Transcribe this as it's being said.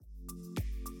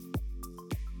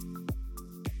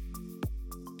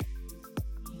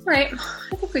right,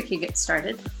 I think we could get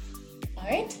started. All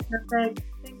right. Perfect.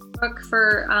 Thanks, Brooke,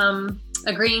 for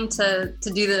agreeing to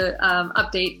do the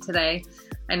update today.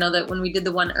 I know that when we did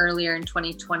the one earlier in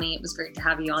 2020, it was great to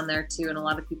have you on there too, and a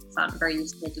lot of people found it very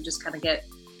useful to just kind of get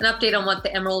an update on what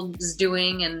the Emerald is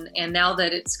doing, and now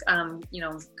that it's come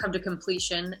to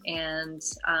completion, and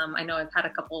I know I've had a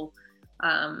couple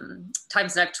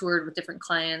times that I've toured with different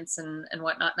clients and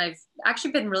whatnot, and I've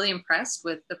actually been really impressed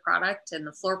with the product and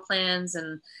the floor plans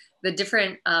and the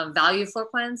different value floor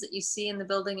plans that you see in the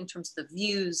building in terms of the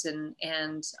views and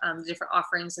the different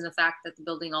offerings, and the fact that the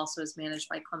building also is managed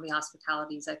by Columbia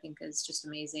Hospitalities, I think is just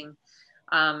amazing.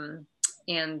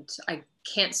 And I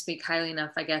can't speak highly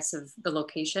enough, I guess, of the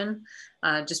location,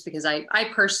 just because I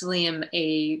lenny am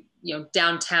a,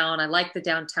 downtown. I like the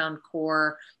downtown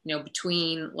core,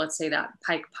 between, let's say, that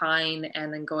Pike Pine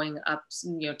and then going up,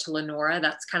 to Lenora.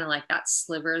 That's kind of like that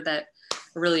sliver that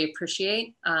I really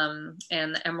appreciate. And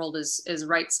the Emerald is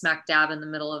right smack dab in the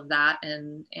middle of that,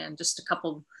 and just a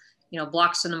couple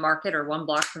blocks from the market, or one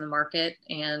block from the market,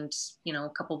 and a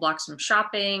couple blocks from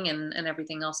shopping and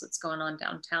everything else that's going on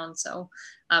downtown. So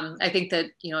I think that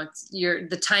it's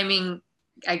the timing,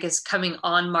 I guess, coming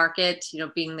on market,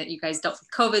 being that you guys dealt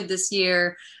with COVID this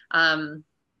year.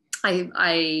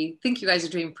 I think you guys are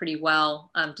doing pretty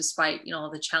well, despite all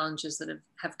the challenges that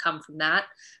have come from that.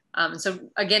 So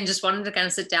again, just wanted to kind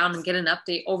of sit down and get an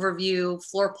update, overview,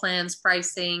 floor plans,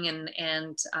 pricing,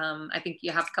 and I think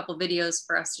you have a couple videos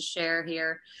for us to share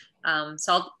here.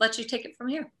 So I'll let you take it from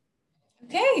here.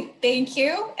 Okay, thank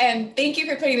you. And thank you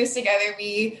for putting this together.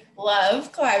 We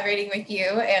love collaborating with you,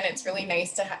 and it's really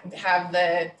nice to have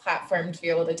the platform to be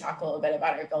able to talk a little bit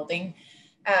about our building.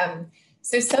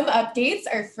 So some updates.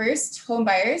 Our first home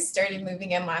buyers started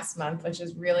moving in last month, which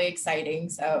is really exciting.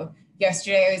 So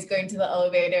yesterday I was going to the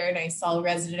elevator and I saw a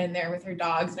resident in there with her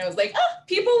dogs, and I was like, oh,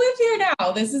 people live here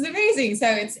now. This is amazing. So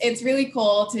it's really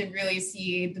cool to really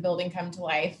see the building come to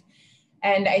life.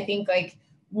 And I think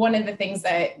one of the things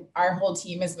that our whole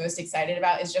team is most excited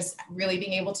about is just really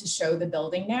being able to show the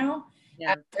building now.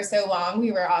 Yeah. For so long,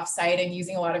 we were offsite and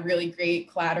using a lot of really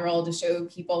great collateral to show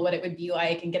people what it would be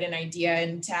like and get an idea,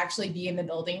 and to actually be in the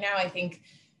building now, I think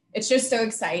it's just so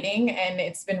exciting. And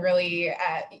it's been really,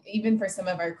 even for some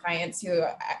of our clients who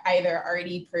either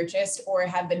already purchased or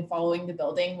have been following the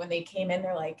building, when they came in,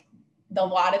 they're like, a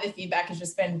lot of the feedback has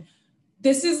just been,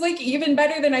 this is even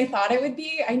better than I thought it would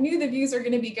be. I knew the views are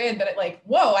going to be good, but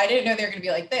whoa, I didn't know they were going to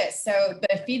be like this. So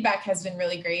the feedback has been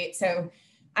really great. So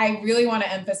I really want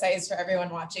to emphasize for everyone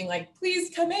watching,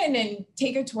 please come in and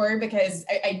take a tour, because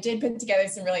I did put together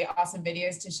some really awesome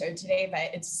videos to show today,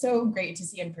 but it's so great to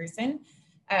see in person.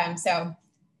 So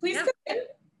please come in,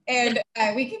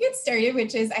 and we can get started,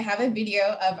 which is, I have a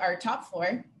video of our top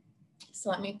floor. So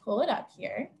let me pull it up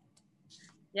here.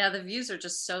 Yeah, the views are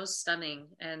just so stunning.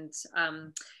 And,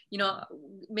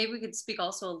 maybe we could speak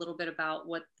also a little bit about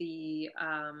what you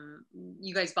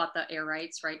guys bought the air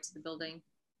rights, right, to the building,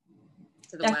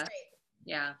 to the west. Right.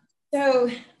 Yeah. So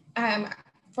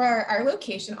for our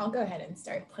location, I'll go ahead and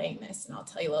start playing this, and I'll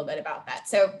tell you a little bit about that.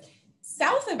 So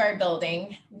south of our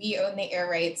building, we own the air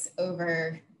rights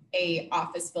over a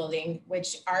office building,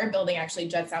 which our building actually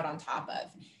juts out on top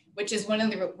of, which is one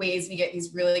of the ways we get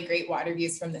these really great water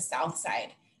views from the south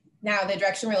side. Now, the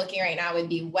direction we're looking right now would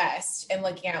be west, and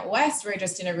looking out west, we're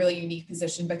just in a really unique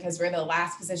position because we're the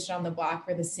last position on the block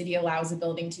where the city allows a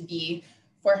building to be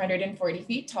 440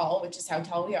 feet tall, which is how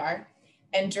tall we are.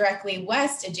 And directly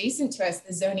west, adjacent to us,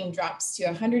 the zoning drops to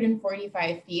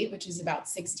 145 feet, which is about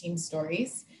 16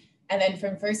 stories. And then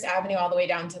from First Avenue all the way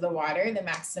down to the water, the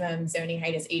maximum zoning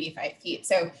height is 85 feet.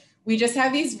 So we just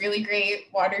have these really great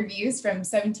water views from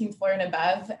 17th floor and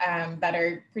above that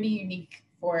are pretty unique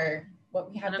for what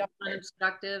we have.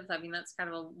 Unobstructive. I mean, that's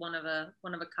kind of one of a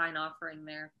kind offering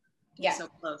there. Yeah. So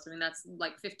close. I mean, that's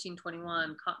like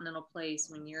 1521 Continental Place.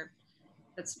 I mean,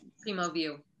 that's primo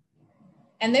view.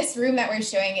 And this room that we're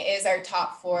showing is our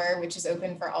top floor, which is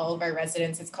open for all of our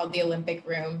residents. It's called the Olympic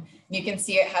Room. You can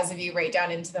see it has a view right down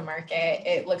into the market.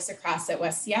 It looks across at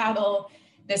West Seattle.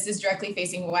 This is directly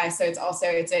facing west. So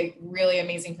it's a really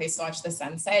amazing place to watch the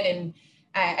sunset. And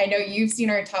I know you've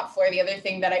seen our top floor. The other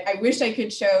thing that I wish I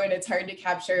could show, and it's hard to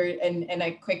capture in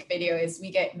a quick video, is we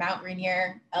get Mount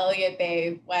Rainier, Elliott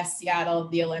Bay, West Seattle,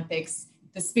 the Olympics,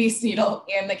 the Space Needle,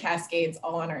 and the Cascades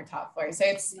all on our top floor. So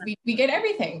we get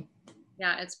everything.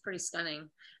 Yeah, it's pretty stunning.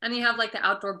 And you have the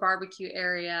outdoor barbecue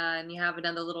area, and you have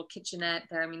another little kitchenette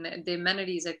there. I mean, the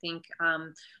amenities, I think,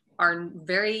 are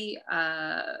very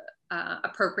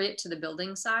appropriate to the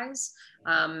building size.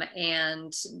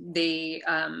 And they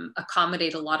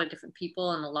accommodate a lot of different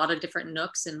people and a lot of different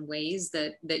nooks and ways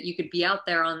that you could be out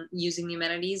there on using the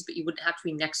amenities, but you wouldn't have to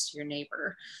be next to your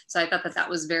neighbor. So I thought that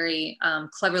was very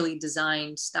cleverly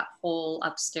designed, that whole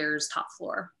upstairs top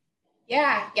floor.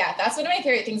 Yeah, that's one of my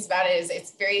favorite things about it is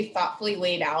it's very thoughtfully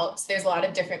laid out. So there's a lot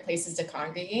of different places to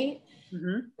congregate.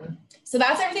 Mm-hmm. So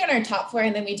that's everything on our top floor.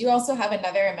 And then we do also have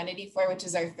another amenity floor, which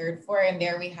is our third floor. And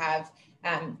there we have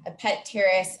a pet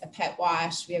terrace, a pet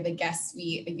wash. We have a guest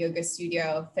suite, a yoga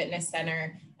studio, fitness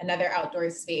center, another outdoor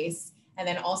space. And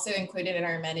then also included in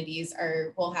our amenities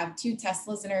we'll have 2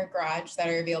 Teslas in our garage that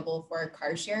are available for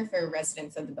car share for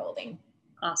residents of the building.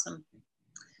 Awesome.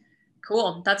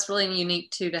 Cool. That's really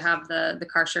unique too, to have the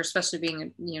car share, especially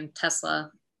being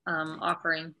Tesla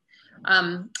offering.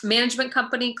 Management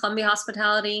company, Columbia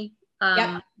Hospitality.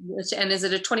 Yep. And is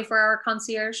it a 24-hour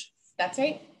concierge? That's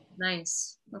right.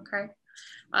 Nice. Okay.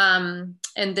 And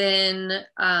then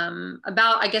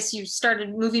I guess you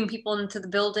started moving people into the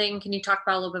building. Can you talk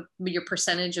about a little bit your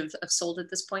percentage of sold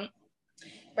at this point?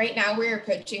 Right now we're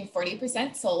approaching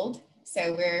 40% sold.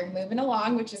 So we're moving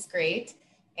along, which is great,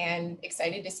 and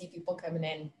excited to see people coming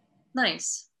in.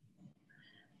 Nice.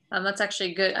 That's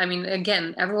actually good. I mean,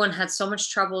 again, everyone had so much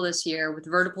trouble this year with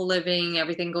vertical living,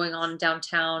 everything going on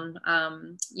downtown,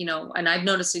 and I've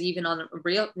noticed it even on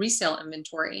resale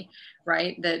inventory,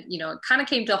 right? That, it kind of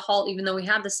came to a halt, even though we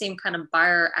had the same kind of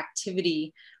buyer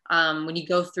activity when you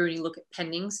go through and you look at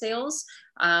pending sales.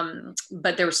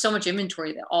 But there was so much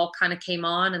inventory that all kind of came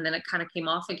on, and then it kind of came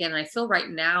off again. And I feel right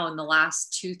now in the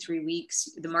last 2-3 weeks,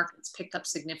 the market's picked up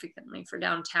significantly for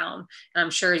downtown. And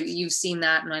I'm sure you've seen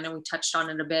that. And I know we touched on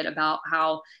it a bit about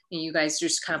how you guys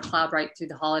just kind of plowed right through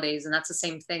the holidays. And that's the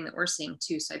same thing that we're seeing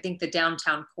too. So I think the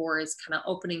downtown core is kind of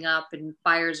opening up, and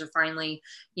buyers are finally,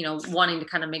 wanting to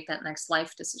kind of make that next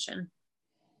life decision.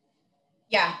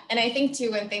 Yeah. And I think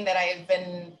too, one thing that I've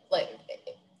been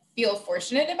feel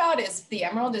fortunate about is the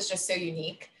Emerald is just so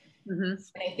unique. Mm-hmm.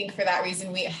 And I think for that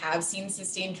reason, we have seen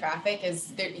sustained traffic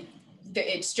is there.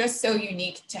 It's just so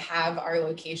unique to have our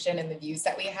location and the views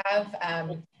that we have.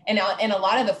 And a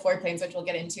lot of the floor plans, which we'll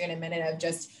get into in a minute, of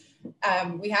just,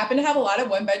 we happen to have a lot of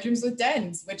 1-bedrooms with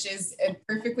dens, which is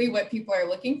perfectly what people are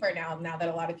looking for now that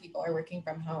a lot of people are working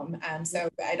from home. So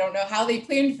I don't know how they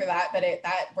planned for that, but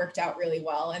that worked out really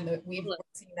well. And we've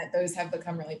seen that those have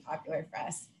become really popular for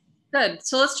us. Good.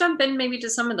 So let's jump in maybe to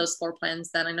some of those floor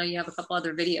plans then. I know you have a couple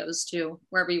other videos too,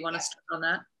 wherever you want to start on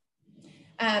that.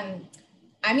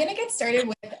 I'm going to get started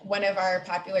with one of our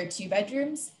popular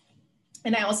 2-bedrooms.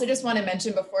 And I also just want to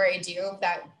mention before I do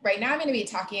that right now I'm going to be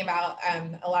talking about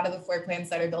a lot of the floor plans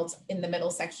that are built in the middle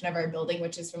section of our building,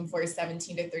 which is from floors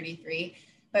 17 to 33.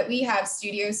 But we have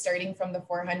studios starting from the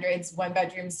 400s,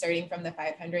 1-bedrooms starting from the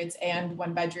 500s, and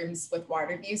 1-bedrooms with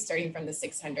water views starting from the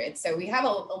 600s. So we have a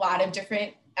lot of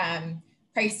different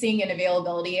pricing and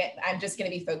availability. I'm just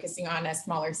going to be focusing on a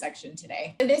smaller section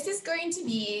today. This is going to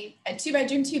be a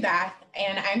 2-bedroom, 2-bath,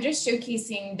 and I'm just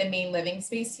showcasing the main living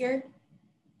space here.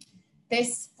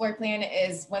 This floor plan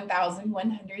is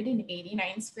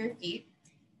 1,189 square feet,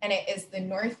 and it is the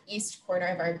northeast corner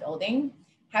of our building.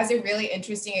 Has a really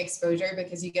interesting exposure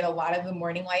because you get a lot of the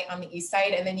morning light on the east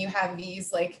side, and then you have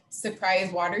these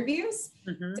surprise water views.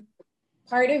 Mm-hmm. So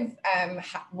part of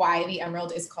why the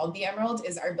Emerald is called the Emerald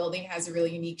is our building has a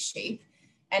really unique shape,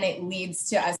 and it leads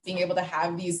to us being able to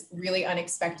have these really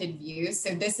unexpected views.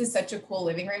 So this is such a cool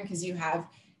living room because you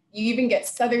even get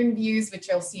southern views, which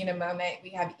you'll see in a moment.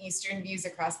 We have eastern views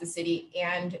across the city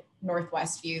and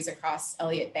northwest views across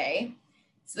Elliott Bay.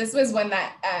 So this was one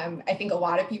that I think a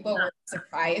lot of people were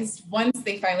surprised once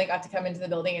they finally got to come into the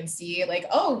building and see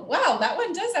oh, wow, that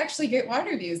one does actually get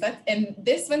water views. And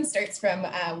this one starts from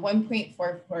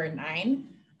 1.449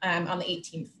 on the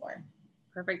 18th floor.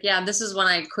 Perfect. Yeah, this is one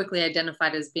I quickly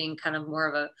identified as being kind of more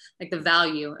of a the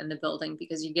value in the building,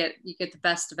 because you get the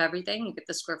best of everything. You get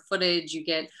the square footage, you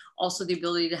get also the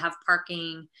ability to have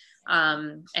parking,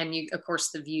 and you, of course,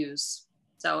 the views.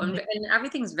 So and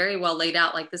everything's very well laid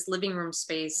out. Like this living room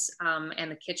space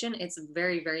and the kitchen, it's a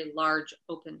very, very large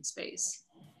open space.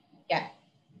 Yeah.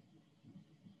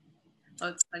 Oh,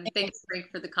 it's fun. Thanks, Greg,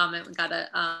 for the comment. We got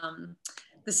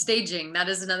the staging. That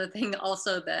is another thing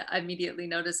also that I immediately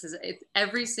noticed is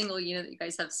every single unit that you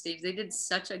guys have staged, they did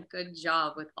such a good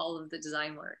job with all of the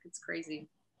design work. It's crazy.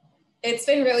 It's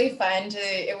been really fun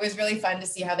it was really fun to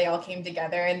see how they all came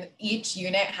together, and each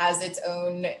unit has its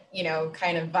own,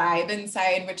 kind of vibe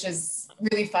inside, which is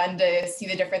really fun to see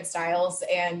the different styles.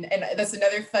 And that's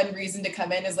another fun reason to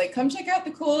come in is come check out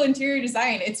the cool interior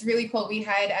design. It's really cool. We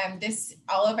had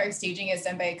all of our staging is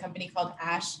done by a company called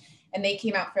Ash, and they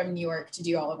came out from New York to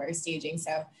do all of our staging.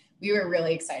 So we were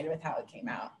really excited with how it came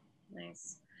out.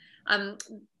 Nice. Can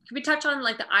we touch on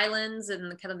like the islands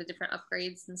and kind of the different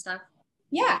upgrades and stuff?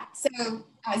 Yeah, so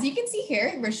as you can see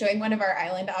here, we're showing one of our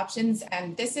island options,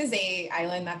 and this is a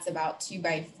island that's about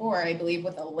 2x4, I believe,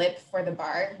 with a lip for the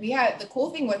bar. The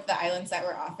cool thing with the islands that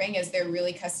we're offering is they're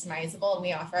really customizable, and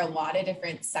we offer a lot of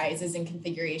different sizes and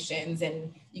configurations,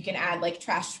 and you can add like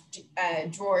trash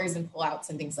drawers and pullouts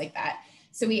and things like that.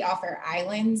 So we offer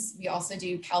islands. We also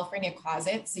do California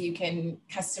closets, so you can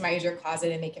customize your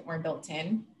closet and make it more built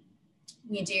in.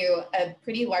 We do a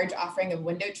pretty large offering of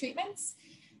window treatments.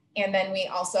 And then we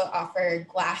also offer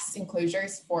glass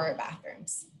enclosures for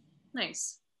bathrooms.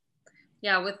 Nice.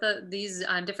 Yeah, with these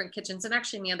different kitchens and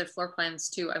actually in the other floor plans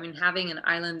too. I mean, having an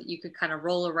island that you could kind of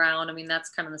roll around. I mean, that's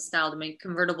kind of the style to make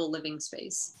convertible living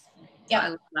space.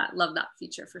 Yeah, I love that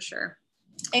feature for sure.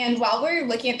 And while we're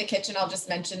looking at the kitchen, I'll just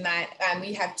mention that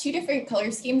we have 2 different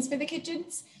color schemes for the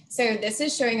kitchens. So this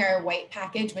is showing our white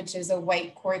package, which is a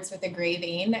white quartz with a gray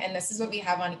vein. And this is what we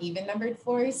have on even numbered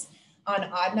floors. On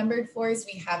odd numbered floors,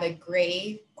 we have a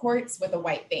gray quartz with a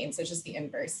white vein, so it's just the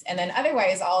inverse. And then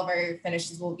otherwise, all of our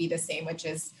finishes will be the same, which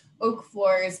is oak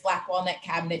floors, black walnut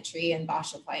cabinetry, and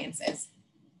Bosch appliances.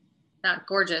 Yeah,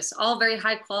 gorgeous. All very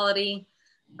high quality.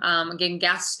 Again,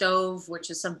 gas stove,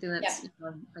 which is something that's,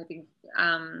 I think,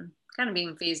 kind of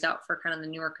being phased out for kind of the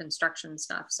newer construction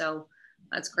stuff. So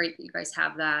that's great that you guys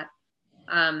have that.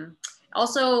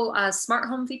 Also, smart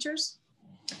home features.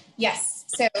 Yes.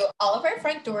 So all of our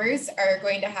front doors are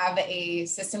going to have a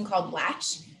system called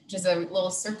Latch, which is a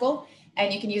little circle,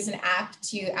 and you can use an app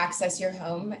to access your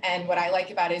home. And what I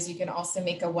like about it is you can also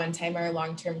make a one-time or a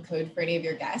long-term code for any of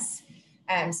your guests.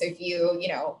 So if you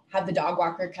have the dog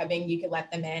walker coming, you can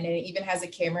let them in, and it even has a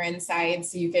camera inside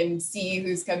so you can see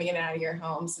who's coming in and out of your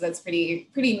home. So that's pretty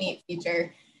neat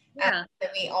feature. Yeah.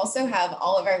 And we also have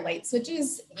all of our light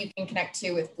switches you can connect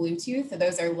to with Bluetooth. So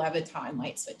those are Leviton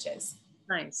light switches.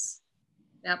 Nice.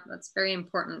 Yep, that's very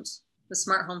important. The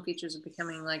smart home features are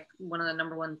becoming like one of the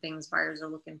 #1 things buyers are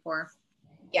looking for.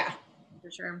 Yeah.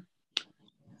 For sure.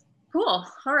 Cool.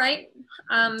 All right.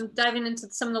 Diving into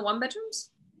some of the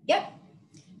 1-bedrooms. Yep.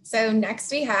 So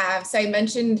next we have, so I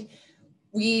mentioned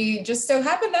we just so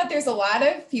happen that there's a lot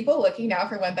of people looking now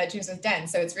for 1-bedrooms with den.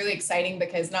 So it's really exciting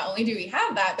because not only do we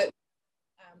have that, but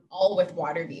all with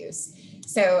water views.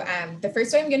 So the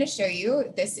first one I'm going to show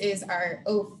you, this is our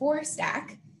O4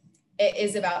 stack. It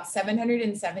is about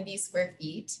 770 square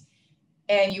feet,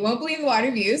 and you won't believe the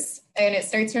water views. And it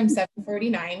starts from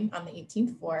 749 on the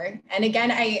 18th floor. And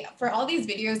again, for all these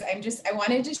videos, I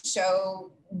wanted to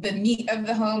show the meat of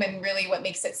the home and really what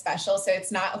makes it special. So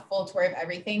it's not a full tour of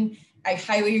everything. I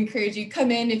highly encourage you, come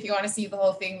in if you want to see the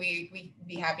whole thing. We'd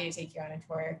be happy to take you on a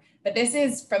tour. But this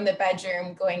is from the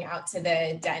bedroom going out to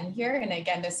the den here. And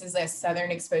again, this is a southern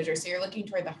exposure. So you're looking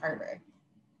toward the harbor.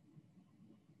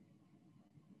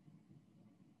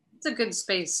 It's a good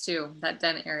space too, that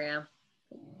den area.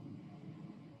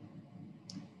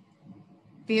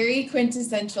 Very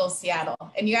quintessential Seattle.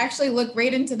 And you actually look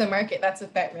right into the market. That's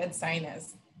what that red sign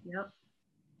is. Yep.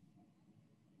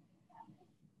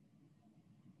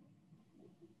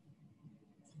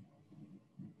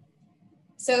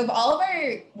 So of all of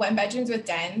our 1-bedrooms with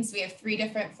dens, we have 3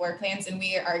 different floor plans, and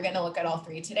we are going to look at all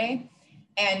 3 today.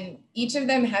 And each of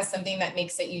them has something that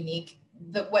makes it unique.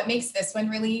 What makes this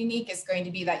one really unique is going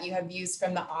to be that you have views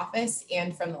from the office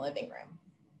and from the living room.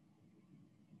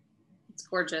 It's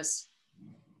gorgeous.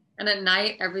 And at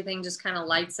night, everything just kind of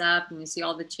lights up and you see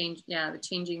all the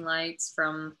changing lights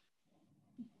from,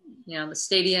 the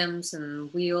stadiums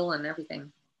and wheel and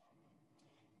everything.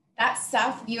 That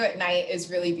south view at night is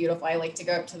really beautiful. I like to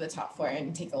go up to the top floor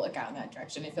and take a look out in that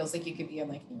direction. It feels like you could be in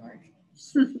like New York.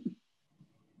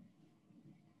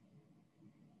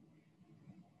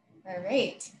 All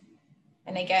right.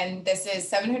 And again, this is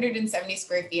 770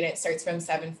 square feet. It starts from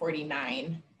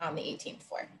 749 on the 18th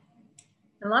floor.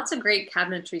 And lots of great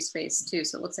cabinetry space too.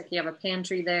 So it looks like you have a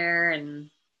pantry there and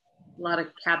a lot of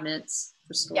cabinets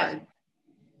for storage. Yep.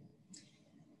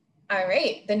 All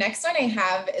right. The next one I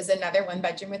have is another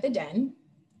 1-bedroom with a den.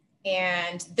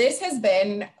 And this has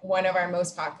been one of our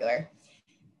most popular.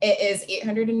 It is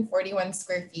 841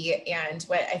 square feet. And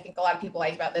what I think a lot of people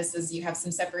like about this is you have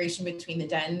some separation between the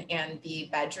den and the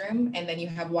bedroom. And then you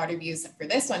have water views for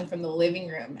this one from the living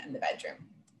room and the bedroom.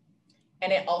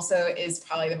 And it also is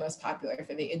probably the most popular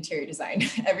for the interior design.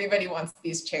 Everybody wants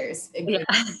these chairs. Yeah.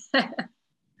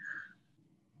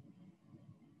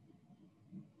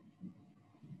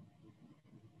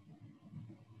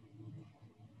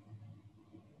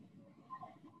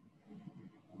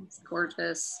 It's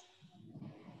gorgeous.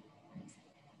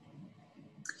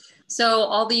 So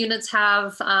all the units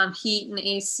have heat and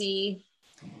AC.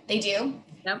 They do.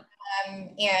 Yep.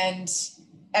 And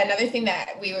another thing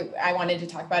that I wanted to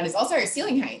talk about is also our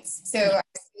ceiling heights. So our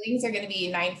ceilings are going to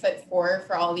be 9'4"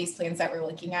 for all of these plans that we're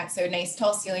looking at. So nice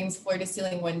tall ceilings, floor to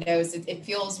ceiling windows. It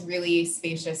feels really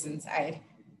spacious inside.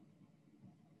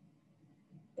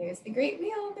 There's the great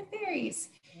wheel of the fairies.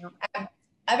 Yep.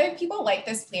 Other people like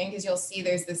this plan because you'll see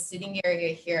there's this sitting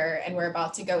area here, and we're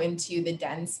about to go into the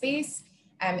den space.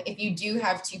 If you do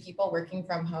have two people working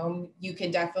from home, you could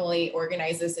definitely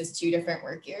organize this as two different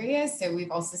work areas. So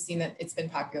we've also seen that it's been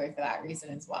popular for that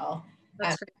reason as well.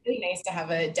 It's really nice to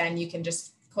have a den you can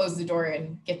just close the door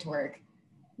and get to work.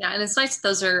 Yeah, and it's nice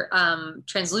those are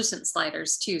translucent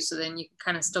sliders too, so then you can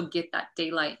kind of still get that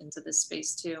daylight into this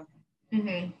space too.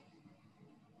 Mm-hmm.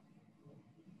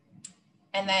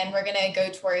 And then we're gonna go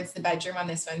towards the bedroom on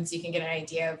this one so you can get an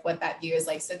idea of what that view is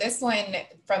like. So this one,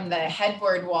 from the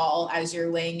headboard wall, as you're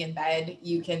laying in bed,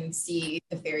 you can see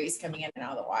the fairies coming in and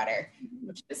out of the water,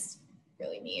 which is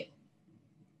really neat.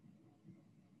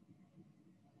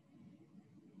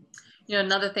 You know,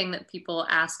 another thing that people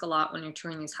ask a lot when you're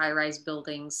touring these high-rise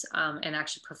buildings and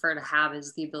actually prefer to have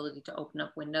is the ability to open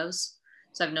up windows.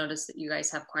 So I've noticed that you guys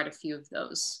have quite a few of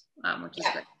those, which is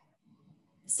great.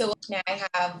 So now I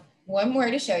have one more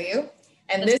to show you.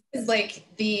 And this is like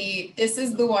this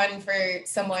is the one for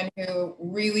someone who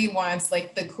really wants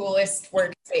like the coolest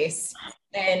workspace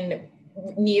and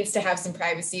needs to have some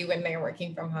privacy when they're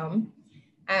working from home.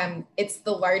 It's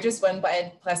the largest one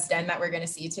bed plus den that we're going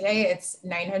to see today. It's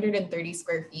 930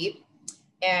 square feet,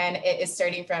 and it is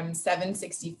starting from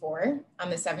 764 on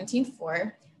the 17th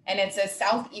floor. And it's a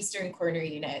southeastern corner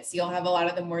unit. So you'll have a lot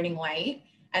of the morning light.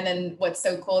 And then what's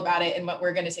so cool about it and what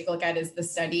we're going to take a look at is the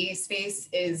study space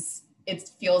is it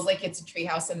feels like it's a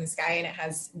treehouse in the sky, and it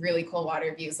has really cool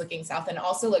water views looking south, and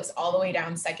also looks all the way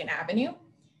down 2nd Avenue.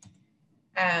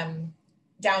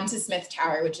 Down to Smith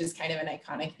Tower, which is kind of an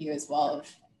iconic view as well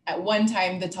of, at one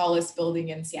time, the tallest building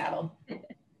in Seattle.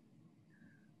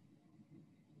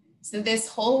 So this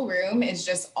whole room is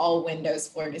just all windows,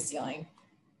 floor to ceiling.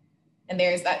 And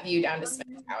there's that view down to Smith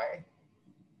Tower.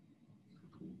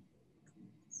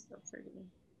 So pretty.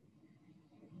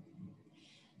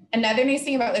 Another nice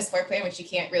thing about this floor plan, which you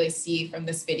can't really see from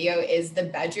this video, is the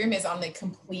bedroom is on the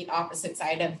complete opposite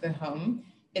side of the home.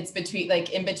 It's between,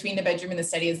 like in between the bedroom and the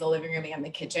study is the living room and the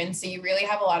kitchen. So you really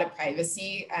have a lot of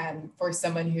privacy for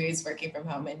someone who is working from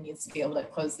home and needs to be able to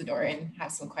close the door and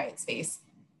have some quiet space.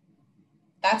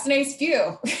 That's a nice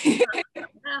view. Yeah,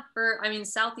 I mean,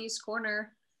 southeast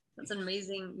corner, that's an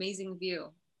amazing view.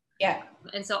 Yeah.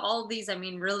 And so all of these, I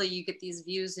mean, really you get these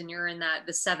views and you're in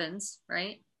the sevens,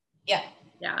 right? Yeah.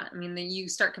 Yeah, I mean, then you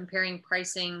start comparing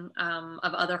pricing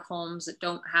of other homes that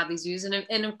don't have these views,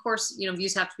 and of course, you know,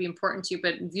 views have to be important to you,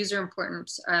 but views are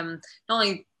important not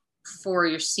only for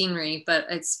your scenery, but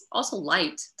it's also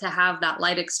light, to have that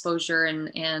light exposure,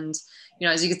 and you know,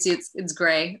 as you can see, it's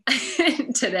gray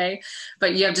today,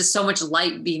 but you have just so much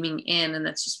light beaming in, and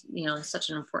that's just, you know, such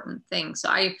an important thing. So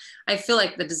I feel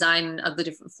like the design of the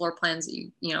different floor plans that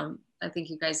you know, I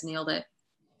think you guys nailed it.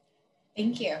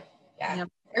 Thank you. Yeah.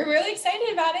 We're really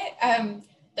excited about it.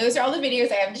 Those are all the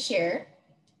videos I have to share.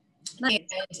 Nice.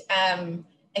 And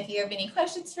if you have any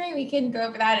questions for me, we can go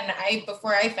over that. And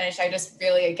before I finish, I just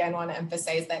really, again, want to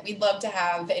emphasize that we'd love to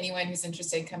have anyone who's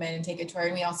interested come in and take a tour.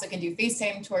 And we also can do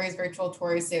FaceTime tours, virtual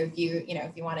tours. So if you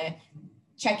want to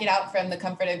check it out from the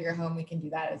comfort of your home, we can do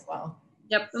that as well.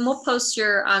 Yep. And we'll post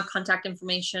your contact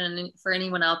information for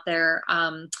anyone out there.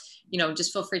 You know,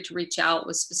 just feel free to reach out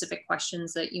with specific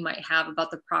questions that you might have about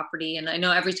the property. And I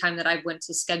know every time that I went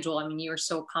to schedule, I mean, you were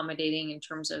so accommodating in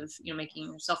terms of, you know, making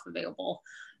yourself available.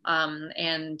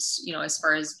 And, you know, as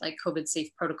far as like COVID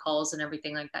safe protocols and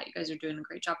everything like that, you guys are doing a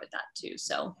great job at that too.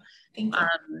 So, thank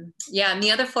you. Yeah. And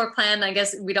the other floor plan, I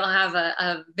guess we don't have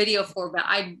a video for, but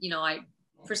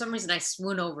for some reason I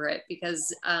swoon over it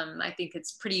because I think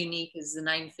it's pretty unique, is the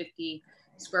 950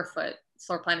 square foot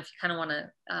floor plan, if you kind of want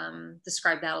to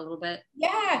describe that a little bit.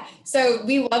 Yeah, so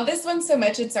we love this one so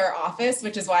much. It's our office,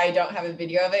 which is why I don't have a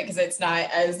video of it, because it's not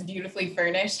as beautifully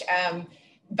furnished.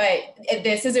 But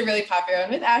this is a really popular one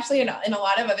with Ashley, and a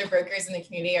lot of other brokers in the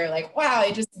community are like, wow,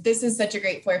 this is such a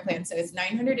great floor plan. So it's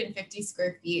 950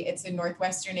 square feet. It's a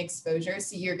northwestern exposure.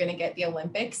 So you're going to get the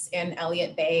Olympics and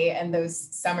Elliott Bay and those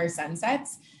summer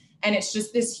sunsets. And it's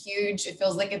just this huge, it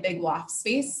feels like a big loft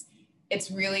space. It's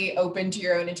really open to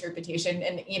your own interpretation.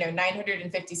 And, you know,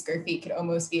 950 square feet could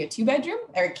almost be a 2-bedroom,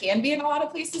 or it can be in a lot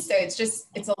of places. So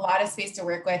it's a lot of space to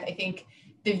work with. I think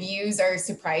the views are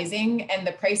surprising and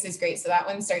the price is great. So that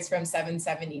one starts from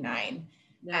 $779.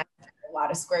 Yeah. A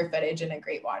lot of square footage and a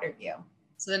great water view.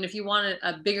 So then if you want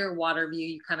a bigger water view,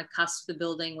 you kind of cusp the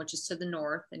building, which is to the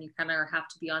north, and you kind of have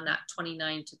to be on that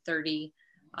 29 to 30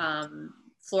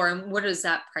 floor. And what is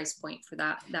that price point for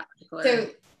that particular? So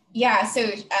yeah,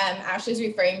 so Ashley's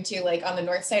referring to, like, on the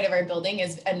north side of our building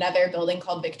is another building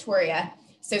called Victoria.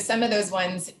 So some of those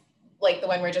ones, like the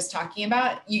one we're just talking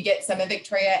about, you get some of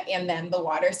Victoria and then the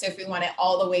water. So if we want it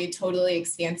all the way totally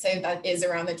expansive, that is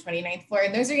around the 29th floor.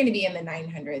 And those are going to be in the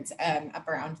 900s up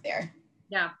around there.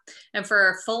 Yeah. And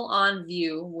for a full on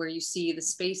view where you see the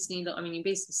Space Needle, I mean, you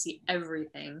basically see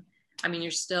everything. I mean,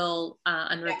 you're still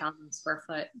under 1,000 square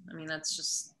foot. I mean, that's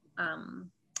just, I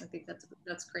think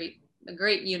that's great. A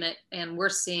great unit, and we're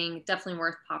seeing definitely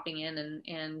worth popping in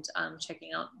and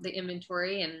checking out the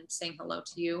inventory and saying hello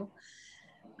to you.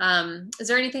 Is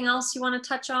there anything else you want to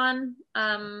touch on?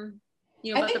 I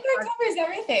think that covers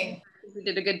everything. We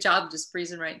did a good job just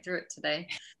breezing right through it today.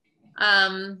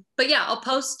 But yeah, I'll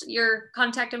post your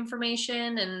contact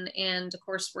information, and of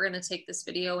course we're going to take this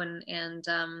video and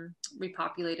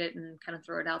repopulate it and kind of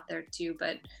throw it out there too.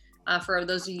 But for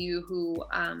those of you who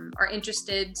are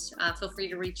interested, feel free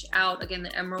to reach out. Again,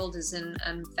 the Emerald is in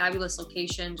a fabulous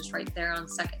location, just right there on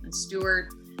 2nd and Stewart,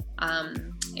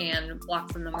 and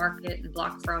block from the market and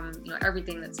block from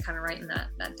everything that's kind of right in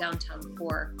that downtown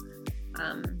core.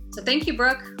 So thank you,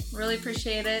 Brooke. Really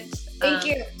appreciate it. Thank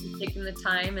you for taking the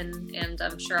time, and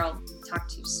I'm sure I'll talk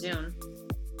to you soon.